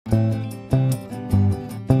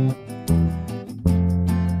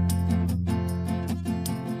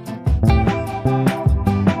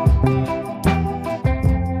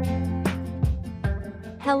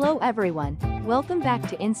everyone, welcome back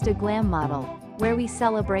to Instaglam Model, where we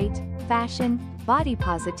celebrate fashion, body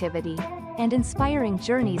positivity, and inspiring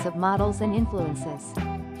journeys of models and influences.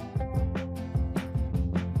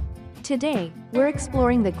 Today, we're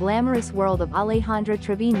exploring the glamorous world of Alejandra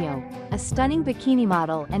Trevino, a stunning bikini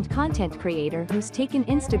model and content creator who's taken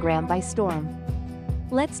Instagram by storm.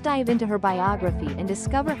 Let's dive into her biography and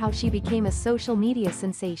discover how she became a social media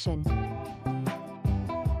sensation.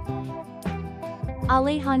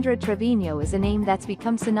 Alejandra Trevino is a name that's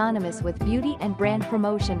become synonymous with beauty and brand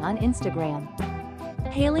promotion on Instagram.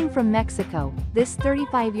 Hailing from Mexico, this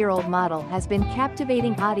 35-year-old model has been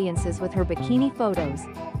captivating audiences with her bikini photos,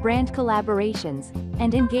 brand collaborations,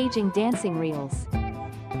 and engaging dancing reels.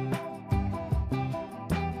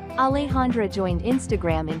 Alejandra joined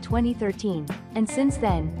Instagram in 2013, and since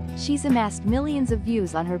then, she's amassed millions of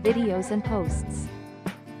views on her videos and posts.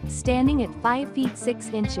 Standing at 5 feet 6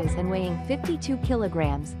 inches and weighing 52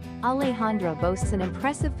 kilograms, Alejandra boasts an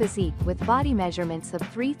impressive physique with body measurements of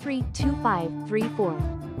 3'3",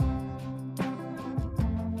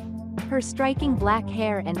 Her striking black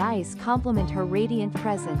hair and eyes complement her radiant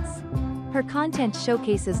presence. Her content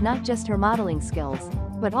showcases not just her modeling skills,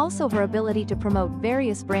 but also her ability to promote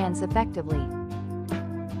various brands effectively.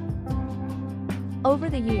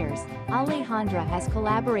 Over the years, Alejandra has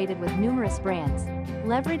collaborated with numerous brands,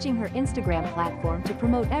 leveraging her Instagram platform to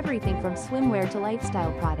promote everything from swimwear to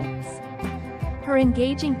lifestyle products. Her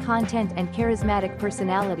engaging content and charismatic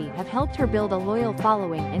personality have helped her build a loyal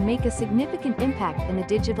following and make a significant impact in the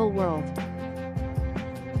digital world.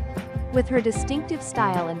 With her distinctive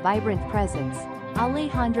style and vibrant presence,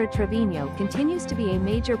 Alejandra Trevino continues to be a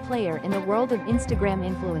major player in the world of Instagram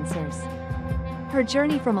influencers. Her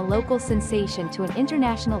journey from a local sensation to an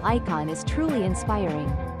international icon is truly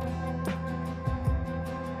inspiring.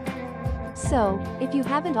 So, if you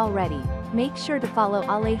haven't already, make sure to follow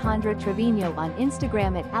Alejandra Trevino on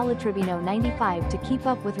Instagram at aletrevino95 to keep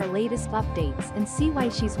up with her latest updates and see why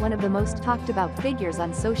she's one of the most talked about figures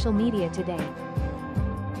on social media today.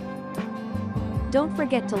 Don't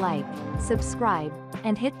forget to like, subscribe,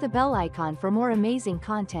 and hit the bell icon for more amazing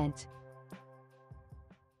content.